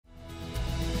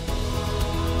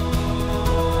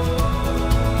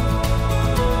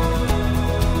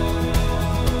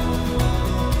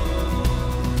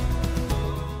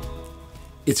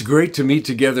It's great to meet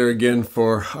together again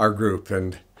for our group,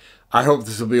 and I hope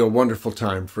this will be a wonderful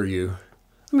time for you.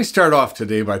 Let me start off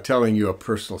today by telling you a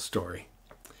personal story.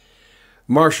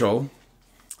 Marshall,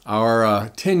 our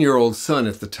 10-year-old son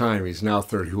at the time, he's now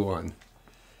 31,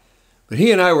 but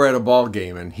he and I were at a ball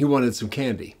game and he wanted some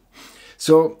candy.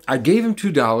 So I gave him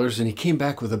 $2 and he came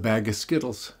back with a bag of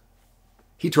Skittles.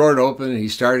 He tore it open and he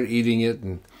started eating it,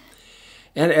 and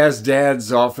as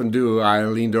dads often do, I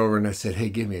leaned over and I said, "Hey,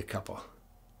 give me a couple."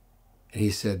 And he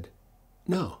said,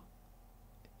 "No."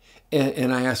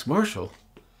 And I asked Marshall,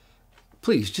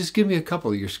 "Please, just give me a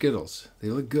couple of your Skittles. They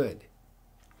look good."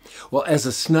 Well, as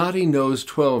a snotty-nosed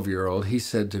 12-year-old, he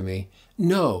said to me,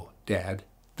 "No, Dad,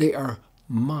 they are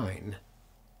mine."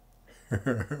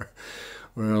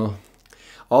 Well,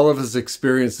 all of us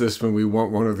experience this when we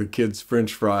want one of the kids'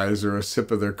 French fries or a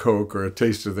sip of their Coke or a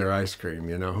taste of their ice cream,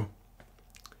 you know.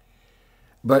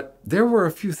 But there were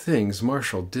a few things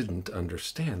Marshall didn't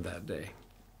understand that day.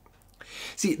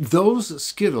 See, those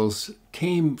Skittles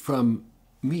came from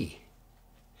me,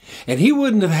 and he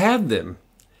wouldn't have had them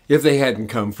if they hadn't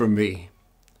come from me.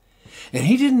 And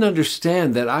he didn't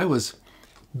understand that I was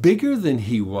bigger than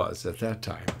he was at that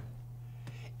time.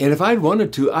 And if I'd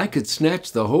wanted to, I could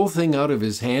snatch the whole thing out of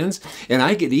his hands, and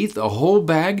I could eat the whole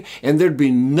bag, and there'd be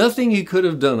nothing he could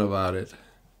have done about it.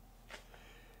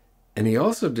 And he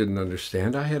also didn't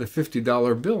understand I had a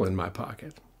 $50 bill in my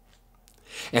pocket.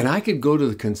 And I could go to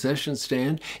the concession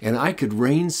stand and I could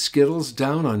rain Skittles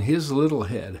down on his little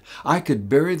head. I could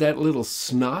bury that little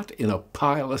snot in a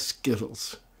pile of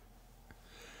Skittles.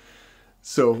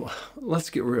 So let's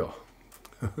get real.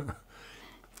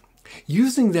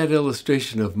 Using that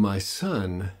illustration of my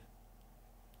son,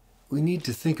 we need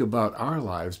to think about our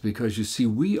lives, because you see,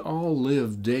 we all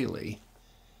live daily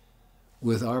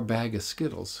with our bag of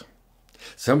Skittles.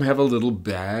 Some have a little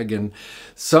bag, and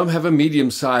some have a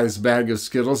medium-sized bag of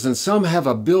Skittles, and some have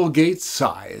a Bill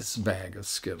Gates-sized bag of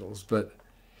Skittles. But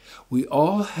we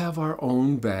all have our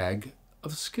own bag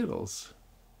of Skittles.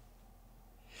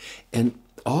 And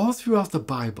all throughout the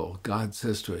Bible, God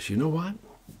says to us, "You know what?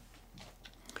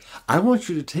 I want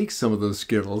you to take some of those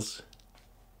Skittles,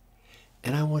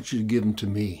 and I want you to give them to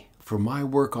me for my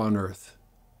work on earth."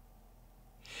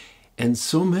 And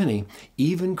so many,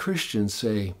 even Christians,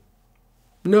 say,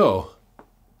 "No,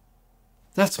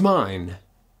 that's mine."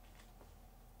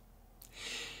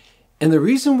 And the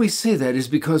reason we say that is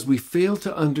because we fail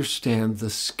to understand the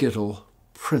Skittle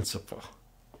principle.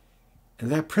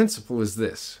 And that principle is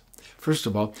this. First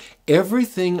of all,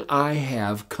 everything I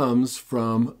have comes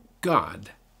from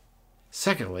God.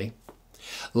 Secondly,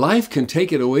 life can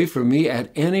take it away from me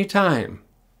at any time.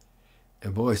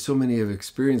 And boy, so many have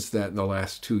experienced that in the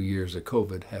last 2 years of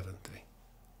COVID, haven't they?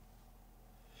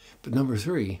 But number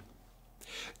 3,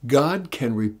 God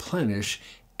can replenish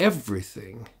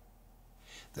everything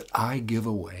that I give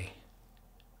away.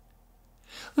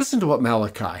 Listen to what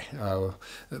Malachi,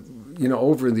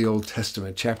 over in the Old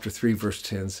Testament, chapter 3, verse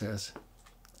 10 says.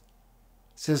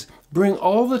 It says, "Bring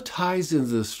all the tithes into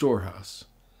the storehouse,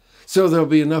 so there'll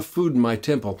be enough food in my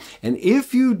temple. And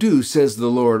if you do, says the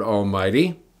Lord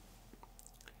Almighty,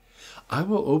 I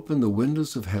will open the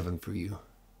windows of heaven for you.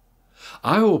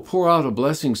 I will pour out a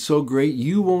blessing so great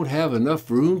you won't have enough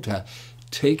room to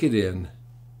take it in."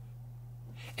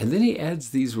 And then he adds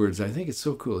these words. I think it's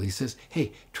so cool. He says,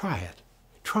 "Hey, try it.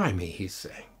 Try me," he's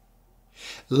saying.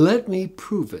 "Let me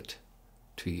prove it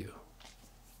to you."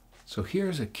 So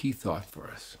here's a key thought for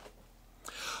us.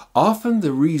 Often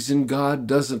the reason God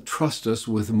doesn't trust us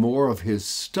with more of his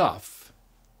stuff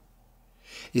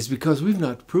is because we've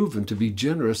not proven to be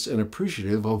generous and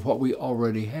appreciative of what we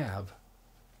already have.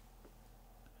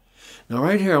 Now,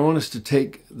 right here, I want us to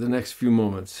take the next few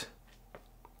moments,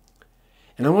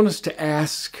 and I want us to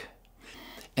ask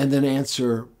and then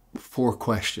answer 4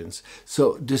 questions.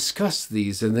 So discuss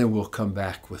these, and then we'll come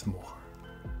back with more.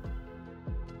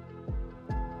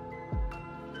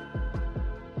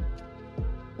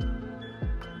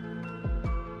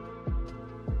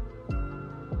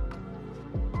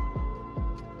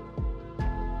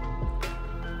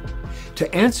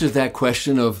 To answer that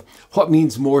question of what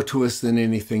means more to us than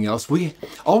anything else,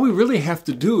 all we really have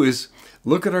to do is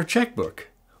look at our checkbook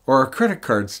or our credit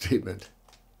card statement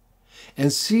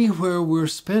and see where we're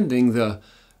spending the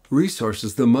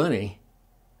resources, the money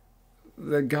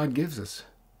that God gives us.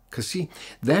 Because see,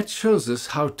 that shows us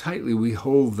how tightly we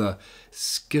hold the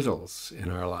Skittles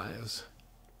in our lives.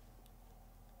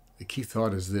 The key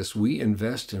thought is this: we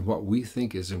invest in what we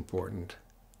think is important.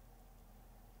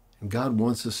 And God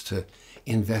wants us to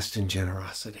invest in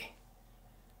generosity.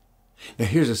 Now,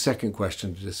 here's a second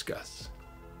question to discuss.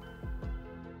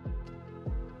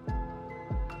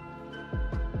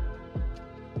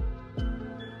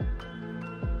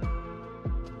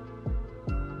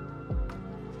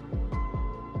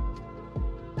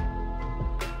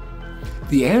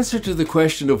 The answer to the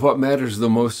question of what matters the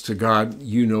most to God,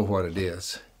 you know what it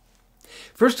is.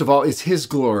 First of all, it's His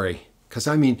glory. Because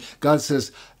God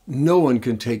says, no one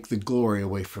can take the glory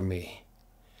away from me.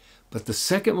 But the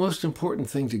second most important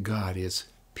thing to God is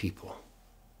people.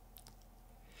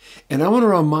 And I want to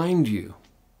remind you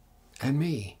and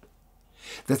me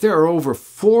that there are over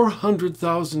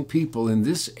 400,000 people in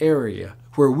this area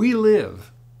where we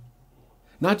live,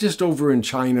 not just over in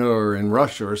China or in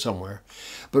Russia or somewhere,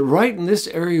 but right in this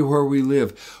area where we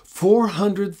live,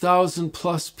 400,000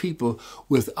 plus people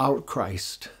without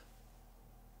Christ.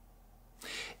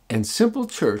 And Simple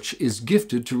Church is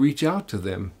gifted to reach out to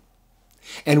them.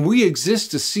 And we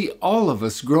exist to see all of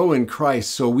us grow in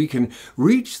Christ so we can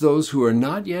reach those who are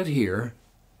not yet here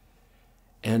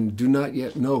and do not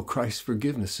yet know Christ's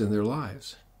forgiveness in their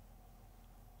lives.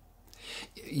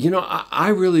 You know, I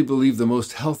really believe the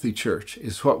most healthy church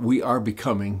is what we are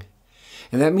becoming.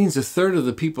 And that means a third of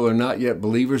the people are not yet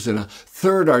believers, and a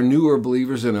third are newer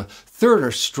believers, and a third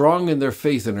are strong in their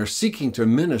faith and are seeking to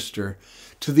minister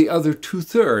to the other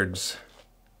 2/3.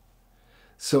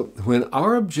 So when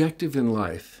our objective in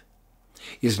life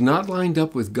is not lined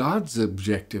up with God's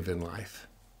objective in life,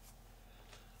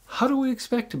 how do we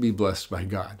expect to be blessed by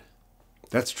God?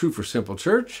 That's true for Simple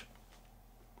Church,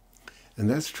 and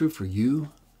that's true for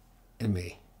you and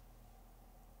me.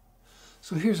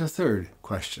 So here's a third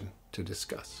question to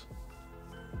discuss.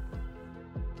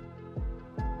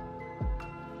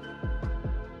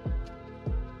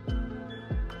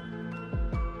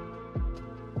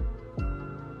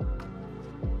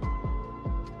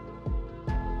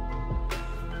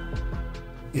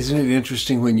 Isn't it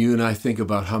interesting when you and I think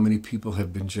about how many people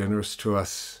have been generous to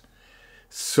us?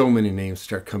 So many names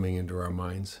start coming into our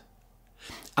minds.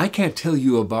 I can't tell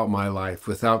you about my life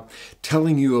without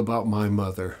telling you about my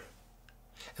mother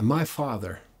and my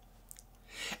father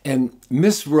and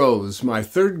Miss Rose, my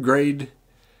 3rd grade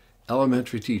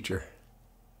elementary teacher,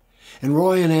 and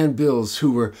Roy and Ann Bills,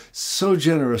 who were so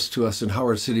generous to us in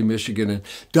Howard City, Michigan, and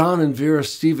Don and Vera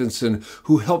Stevenson,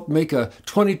 who helped make a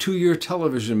 22-year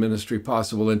television ministry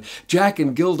possible, and Jack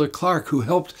and Gilda Clark, who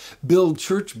helped build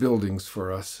church buildings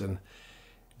for us, and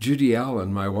Judy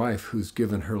Allen, my wife, who's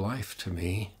given her life to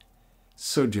me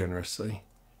so generously.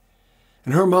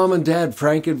 And her mom and dad,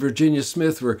 Frank and Virginia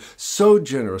Smith, were so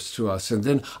generous to us. And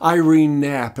then Irene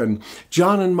Knapp and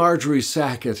John and Marjorie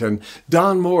Sackett and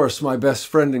Don Morris, my best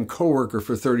friend and co-worker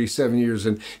for 37 years,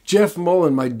 and Jeff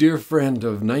Mullen, my dear friend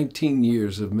of 19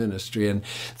 years of ministry. And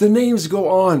the names go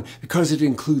on because it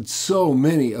includes so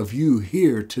many of you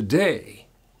here today.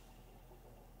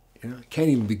 I can't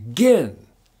even begin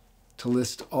to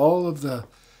list all of the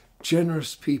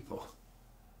generous people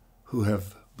who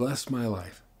have blessed my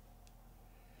life.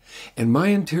 And my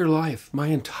entire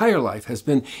life has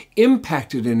been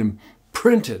impacted and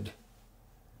imprinted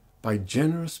by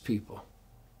generous people.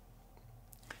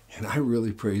 And I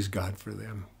really praise God for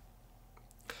them.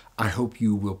 I hope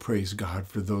you will praise God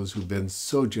for those who've been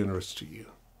so generous to you,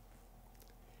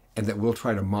 and that we'll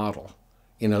try to model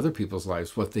in other people's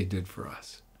lives what they did for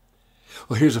us.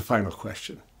 Well, here's a final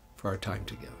question for our time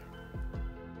together.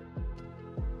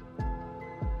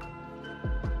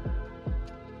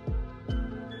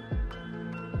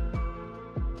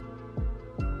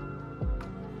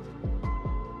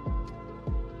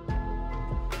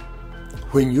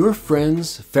 When your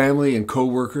friends, family, and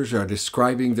co-workers are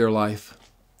describing their life,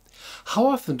 how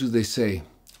often do they say,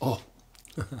 "Oh,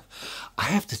 I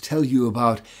have to tell you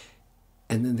about,"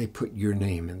 and then they put your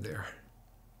name in there?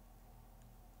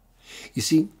 You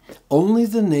see, only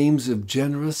the names of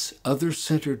generous,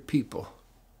 other-centered people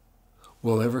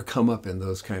will ever come up in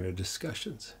those kind of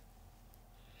discussions.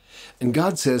 And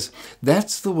God says,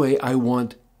 that's the way I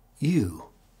want you,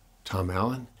 Tom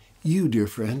Allen, you, dear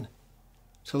friend,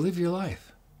 to live your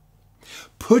life.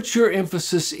 Put your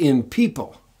emphasis in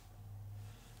people,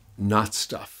 not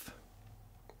stuff.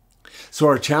 So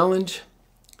our challenge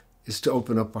is to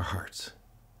open up our hearts,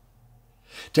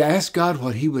 to ask God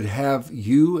what He would have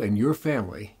you and your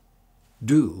family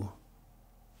do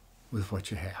with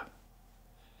what you have.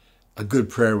 A good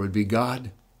prayer would be,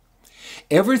 God,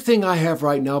 everything I have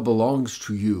right now belongs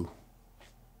to you.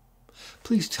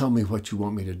 Please tell me what you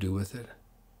want me to do with it.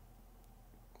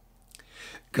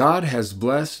 God has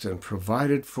blessed and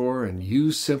provided for and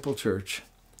used Simple Church.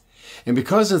 And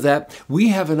because of that, we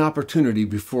have an opportunity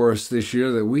before us this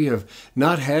year that we have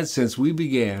not had since we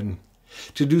began,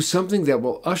 to do something that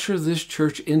will usher this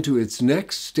church into its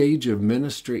next stage of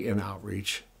ministry and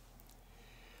outreach.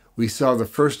 We saw the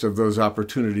first of those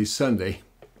opportunities Sunday,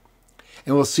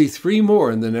 and we'll see 3 more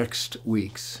in the next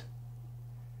weeks.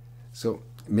 So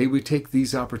may we take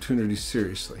these opportunities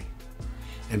seriously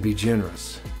and be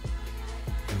generous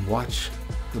and watch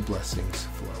the blessings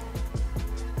flow.